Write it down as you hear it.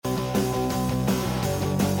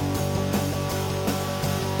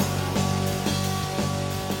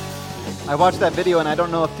I watched that video and I don't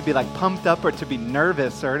know if to be like pumped up or to be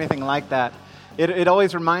nervous or anything like that. It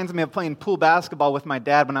always reminds me of playing pool basketball with my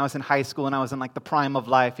dad when I was in high school and I was in like the prime of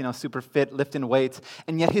life, super fit, lifting weights.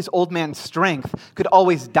 And yet his old man strength could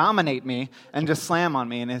always dominate me and just slam on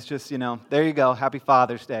me. And it's just, there you go, happy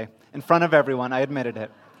Father's Day. In front of everyone, I admitted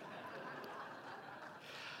it.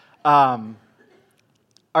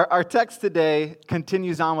 Our text today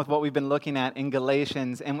continues on with what we've been looking at in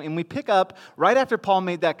Galatians, and we pick up right after Paul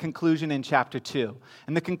made that conclusion in chapter 2.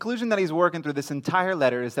 And the conclusion that he's working through this entire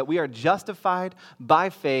letter is that we are justified by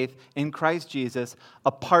faith in Christ Jesus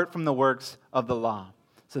apart from the works of the law.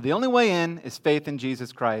 So the only way in is faith in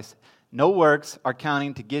Jesus Christ. No works are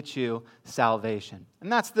counting to get you salvation. And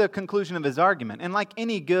that's the conclusion of his argument. And like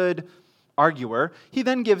any good arguer, he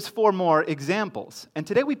then gives 4 more examples. And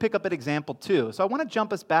today we pick up at example 2. So I want to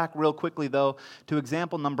jump us back real quickly, though, to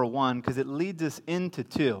example number 1, because it leads us into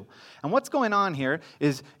 2. And what's going on here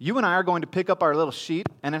is you and I are going to pick up our little sheet,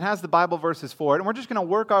 and it has the Bible verses for it, and we're just going to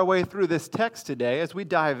work our way through this text today as we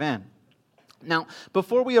dive in. Now,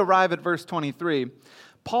 before we arrive at verse 23,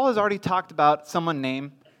 Paul has already talked about someone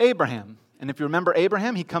named Abraham. And if you remember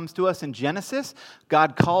Abraham, he comes to us in Genesis.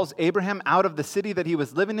 God calls Abraham out of the city that he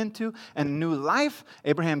was living into and a new life.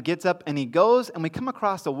 Abraham gets up and he goes, and we come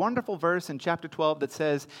across a wonderful verse in chapter 12 that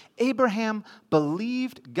says, Abraham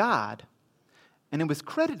believed God, and it was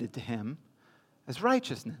credited to him as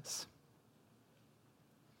righteousness.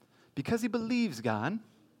 Because he believes God,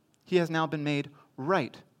 he has now been made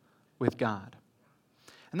right with God.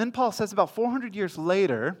 And then Paul says about 400 years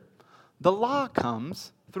later, the law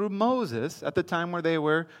comes through Moses at the time where they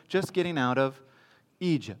were just getting out of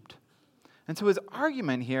Egypt. And so his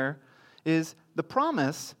argument here is the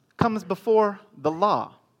promise comes before the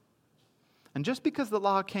law. And just because the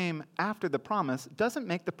law came after the promise doesn't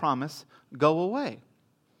make the promise go away.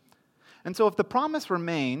 And so if the promise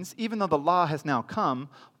remains, even though the law has now come,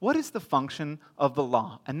 what is the function of the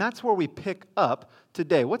law? And that's where we pick up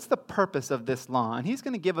today. What's the purpose of this law? And he's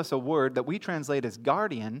going to give us a word that we translate as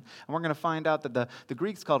guardian, and we're going to find out that the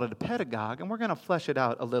Greeks called it a pedagogue, and we're going to flesh it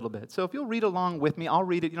out a little bit. So if you'll read along with me, I'll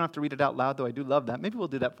read it. You don't have to read it out loud, though I do love that. Maybe we'll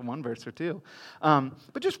do that for one verse or two.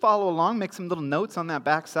 But just follow along, make some little notes on that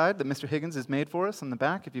backside that Mr. Higgins has made for us on the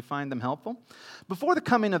back if you find them helpful. Before the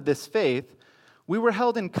coming of this faith, we were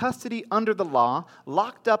held in custody under the law,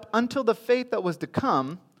 locked up until the faith that was to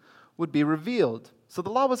come would be revealed. So the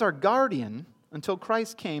law was our guardian until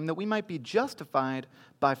Christ came that we might be justified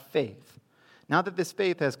by faith. Now that this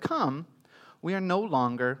faith has come, we are no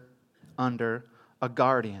longer under a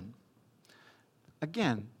guardian.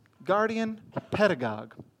 Again, guardian,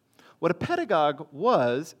 pedagogue. What a pedagogue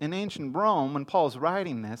was in ancient Rome when Paul's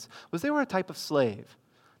writing this was they were a type of slave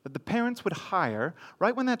that the parents would hire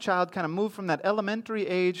right when that child kind of moved from that elementary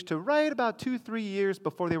age to right about 2-3 years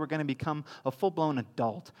before they were going to become a full-blown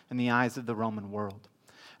adult in the eyes of the Roman world.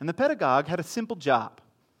 And the pedagogue had a simple job.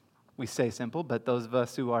 We say simple, but those of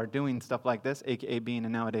us who are doing stuff like this, aka being a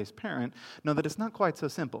nowadays parent, know that it's not quite so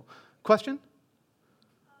simple. Question?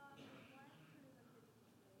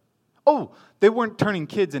 Oh, they weren't turning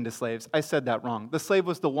kids into slaves. I said that wrong. The slave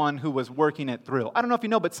was the one who was working it through. I don't know if you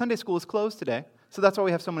know, but Sunday school is closed today. So that's why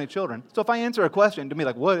we have so many children. So if I answer a question to be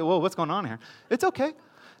like, whoa, what's going on here? It's okay.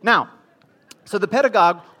 Now, so the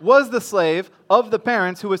pedagogue was the slave of the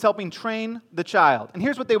parents who was helping train the child. And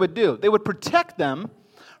here's what they would do. They would protect them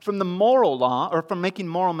from the moral law or from making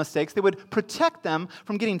moral mistakes. They would protect them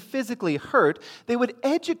from getting physically hurt. They would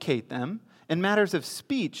educate them in matters of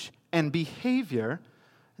speech and behavior,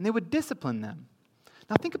 and they would discipline them.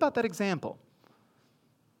 Now think about that example.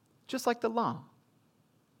 Just like the law.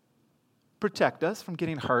 Protect us from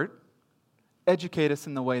getting hurt, educate us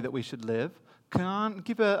in the way that we should live,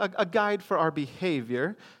 give a guide for our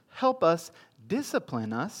behavior, help us,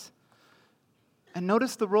 discipline us. And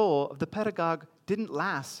notice the role of the pedagogue didn't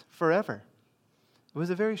last forever. It was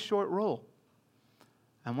a very short role.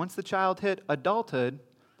 And once the child hit adulthood,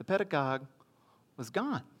 the pedagogue was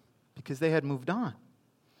gone because they had moved on.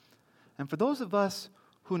 And for those of us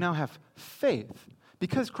who now have faith,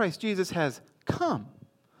 because Christ Jesus has come,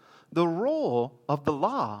 the role of the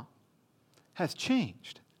law has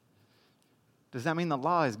changed. Does that mean the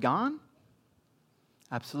law is gone?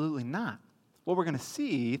 Absolutely not. What we're going to see,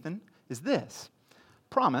 Ethan, is this.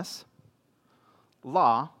 Promise,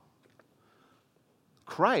 law,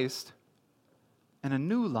 Christ, and a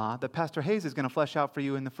new law that Pastor Hayes is going to flesh out for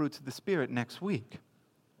you in the fruits of the Spirit next week.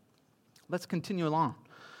 Let's continue along.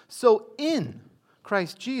 So in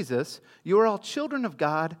Christ Jesus, you are all children of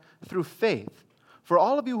God through faith. For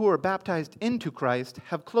all of you who are baptized into Christ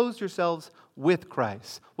have clothed yourselves with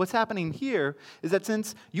Christ. What's happening here is that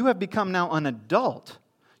since you have become now an adult,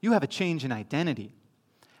 You have a change in identity.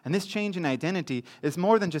 And this change in identity is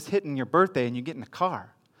more than just hitting your birthday and you get in a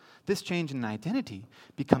car. This change in identity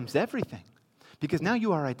becomes everything. Because now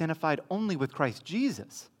you are identified only with Christ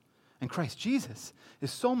Jesus. And Christ Jesus is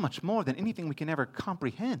so much more than anything we can ever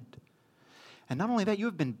comprehend. And not only that, you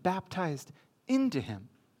have been baptized into him.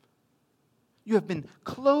 You have been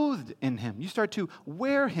clothed in him. You start to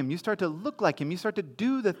wear him. You start to look like him. You start to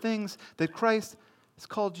do the things that Christ has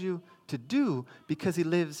called you to do because he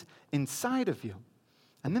lives inside of you.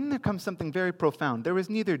 And then there comes something very profound. There is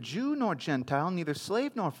neither Jew nor Gentile, neither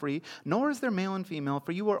slave nor free, nor is there male and female,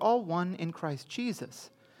 for you are all one in Christ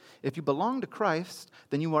Jesus. If you belong to Christ,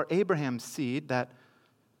 then you are Abraham's seed, that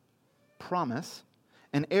promise,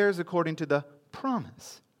 and heirs according to the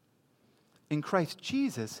promise. In Christ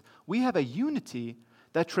Jesus, we have a unity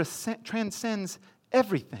that transcends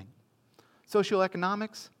everything.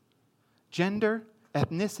 Socioeconomics, gender,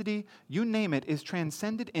 ethnicity, you name it, is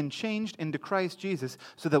transcended and changed into Christ Jesus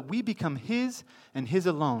so that we become his and his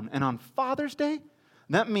alone. And on Father's Day,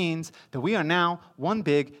 that means that we are now one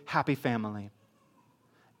big happy family.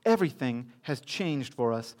 Everything has changed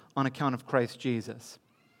for us on account of Christ Jesus.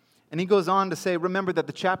 And he goes on to say, remember that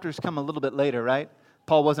the chapters come a little bit later, right?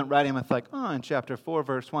 Paul wasn't writing with in chapter 4,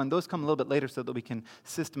 verse 1. Those come a little bit later so that we can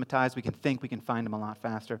systematize, we can think, we can find them a lot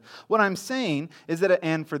faster. What I'm saying is that,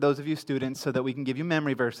 and for those of you students, so that we can give you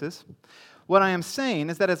memory verses, what I am saying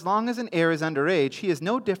is that as long as an heir is underage, he is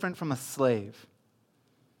no different from a slave.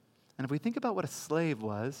 And if we think about what a slave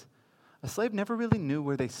was, a slave never really knew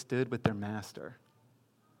where they stood with their master.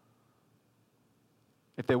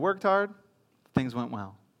 If they worked hard, things went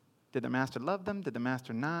well. Did their master love them? Did the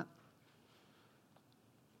master not?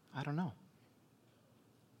 I don't know.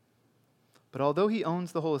 But although he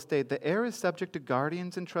owns the whole estate, the heir is subject to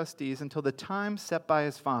guardians and trustees until the time set by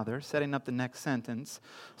his father, setting up the next sentence.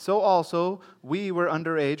 So also we were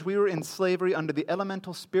underage. We were in slavery under the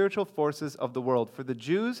elemental spiritual forces of the world. For the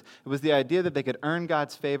Jews, it was the idea that they could earn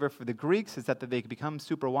God's favor. For the Greeks, it's that they could become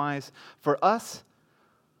super wise. For us,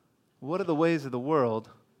 what are the ways of the world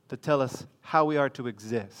to tell us how we are to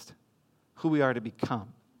exist, who we are to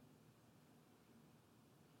become?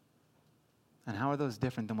 And how are those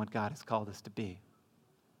different than what God has called us to be?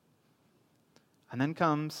 And then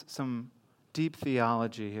comes some deep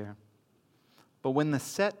theology here. But when the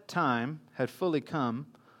set time had fully come,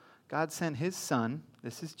 God sent his Son,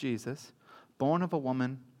 this is Jesus, born of a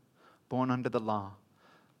woman, born under the law.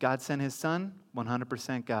 God sent his Son,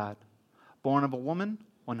 100% God. Born of a woman,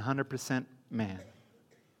 100% man.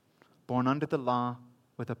 Born under the law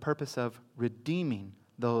with a purpose of redeeming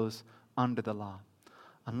those under the law.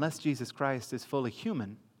 Unless Jesus Christ is fully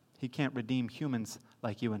human, he can't redeem humans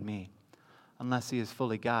like you and me. Unless he is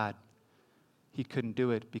fully God, he couldn't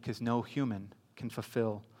do it because no human can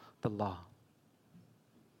fulfill the law.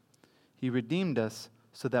 He redeemed us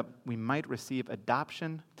so that we might receive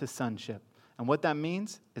adoption to sonship. And what that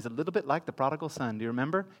means is a little bit like the prodigal son. Do you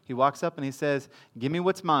remember? He walks up and he says, give me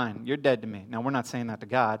what's mine. You're dead to me. Now, we're not saying that to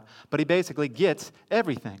God, but he basically gets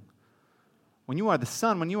everything. When you are the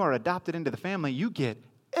son, when you are adopted into the family, you get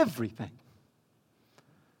everything.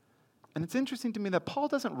 And it's interesting to me that Paul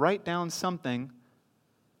doesn't write down something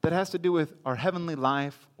that has to do with our heavenly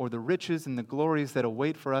life or the riches and the glories that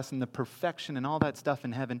await for us and the perfection and all that stuff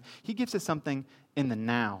in heaven. He gives us something in the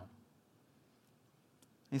now.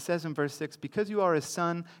 He says in verse 6, because you are his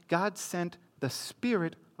son, God sent the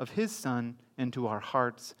Spirit of his Son into our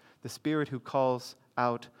hearts, the Spirit who calls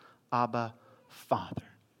out, Abba, Father.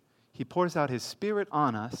 He pours out his Spirit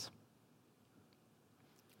on us,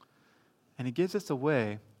 and he gives us a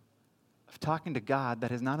way of talking to God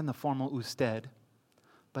that is not in the formal usted,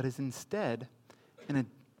 but is instead in an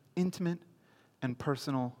intimate and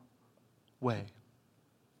personal way.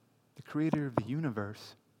 The creator of the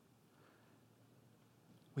universe,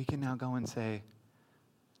 we can now go and say,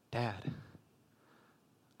 Dad,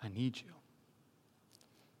 I need you.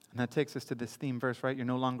 And that takes us to this theme verse, right? You're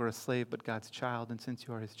no longer a slave, but God's child. And since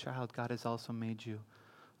you are his child, God has also made you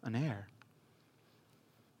an heir.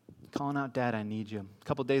 Calling out, Dad, I need you. A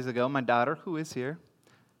couple days ago, my daughter, who is here,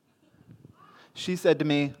 she said to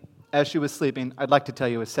me, as she was sleeping, I'd like to tell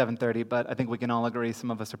you it was 7:30, but I think we can all agree, some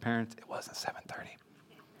of us are parents, it wasn't 7:30.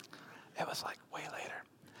 It was like way later.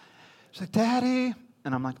 She's like, Daddy.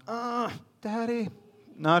 And I'm like, Daddy,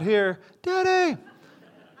 not here. Daddy.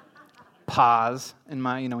 Pause in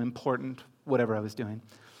my, important whatever I was doing.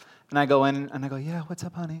 And I go in and I go, yeah, what's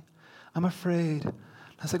up, honey? I'm afraid.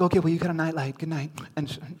 I was like, okay, well, you got a nightlight. Good night. And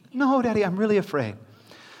she, no, Daddy, I'm really afraid.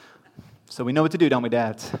 So we know what to do, don't we,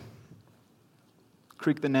 dads?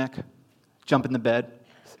 Creak the neck, jump in the bed.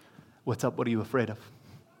 What's up? What are you afraid of?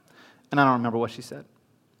 And I don't remember what she said.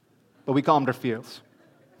 but we calmed her fears.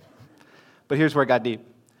 But here's where it got deep.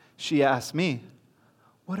 She asked me,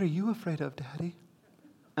 "What are you afraid of, Daddy?"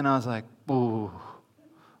 And I was like, "Ooh,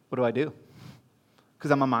 what do I do?"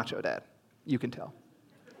 Because I'm a macho dad. You can tell.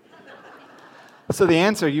 So the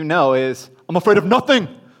answer, is, "I'm afraid of nothing.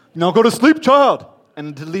 Now go to sleep, child."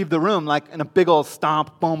 And to leave the room like in a big old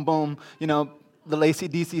stomp, boom, boom, the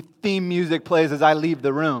AC/DC theme music plays as I leave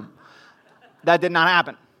the room. That did not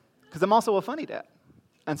happen. Because I'm also a funny dad.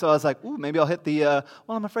 And so I was like, ooh, maybe I'll hit the,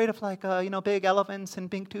 I'm afraid of big elephants and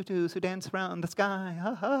pink tutus who dance around the sky.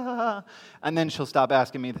 Ha, ha, ha, ha. And then she'll stop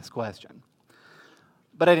asking me this question.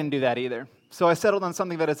 But I didn't do that either. So I settled on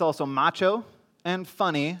something that is also macho and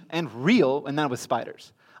funny and real, and that was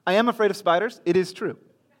spiders. I am afraid of spiders. It is true.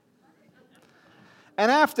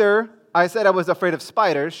 And after I said I was afraid of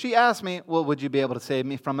spiders, she asked me, well, would you be able to save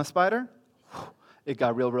me from a spider? It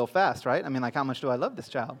got real fast, right? I mean, how much do I love this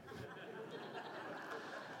child?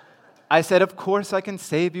 I said, of course I can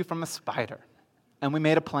save you from a spider. And we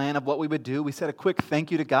made a plan of what we would do. We said a quick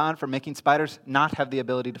thank you to God for making spiders not have the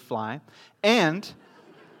ability to fly. And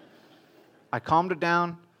I calmed her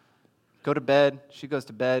down, go to bed. She goes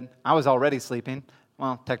to bed. I was already sleeping.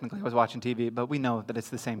 Well, technically I was watching TV, but we know that it's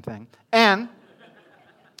the same thing. And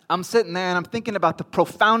I'm sitting there and I'm thinking about the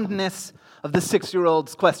profoundness of the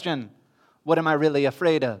 6-year-old's question. What am I really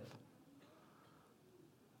afraid of?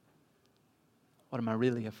 What am I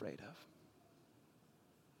really afraid of?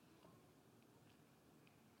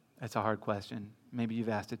 That's a hard question. Maybe you've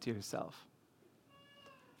asked it to yourself.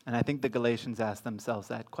 And I think the Galatians asked themselves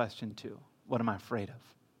that question too. What am I afraid of?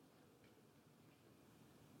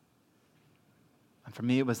 And for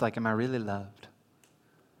me, it was like, am I really loved?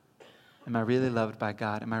 Am I really loved by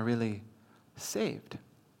God? Am I really saved?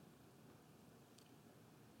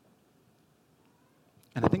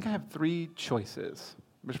 And I think I have 3 choices.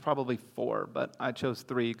 There's probably 4, but I chose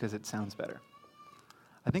 3 because it sounds better.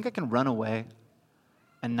 I think I can run away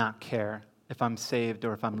and not care if I'm saved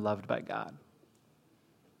or if I'm loved by God.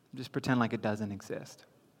 Just pretend like it doesn't exist.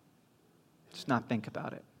 Just not think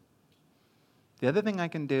about it. The other thing I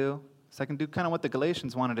can do is I can do kind of what the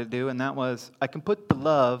Galatians wanted to do, and that was I can put the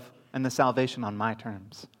love and the salvation on my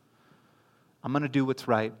terms. I'm going to do what's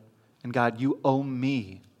right, and God, you owe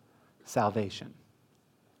me salvation.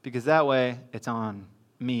 Because that way, it's on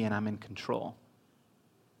me and I'm in control.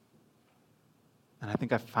 And I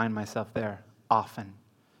think I find myself there often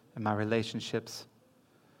in my relationships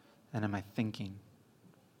and in my thinking.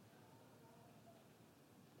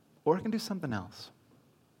 Or I can do something else.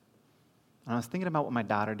 And I was thinking about what my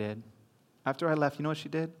daughter did. After I left, you know what she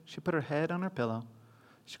did? She put her head on her pillow.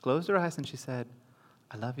 She closed her eyes and she said,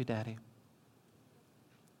 "I love you, Daddy."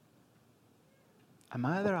 And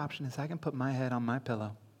my other option is I can put my head on my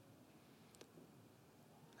pillow.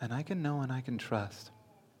 And I can know and I can trust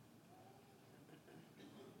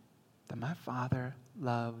that my Father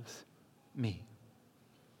loves me.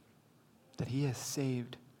 That He has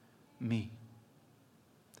saved me.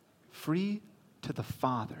 Free to the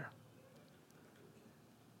Father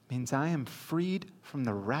means I am freed from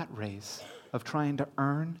the rat race of trying to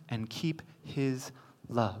earn and keep His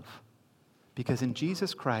love. Because in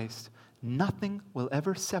Jesus Christ, nothing will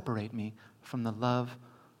ever separate me from the love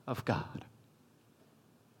of God.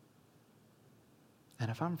 And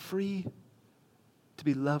if I'm free to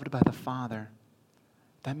be loved by the Father,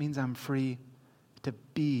 that means I'm free to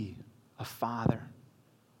be a father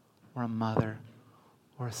or a mother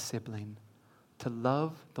or a sibling, to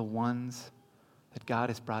love the ones that God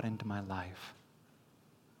has brought into my life.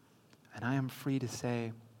 And I am free to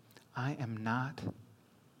say, I am not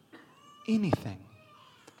anything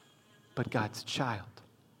but God's child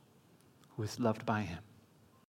who is loved by Him.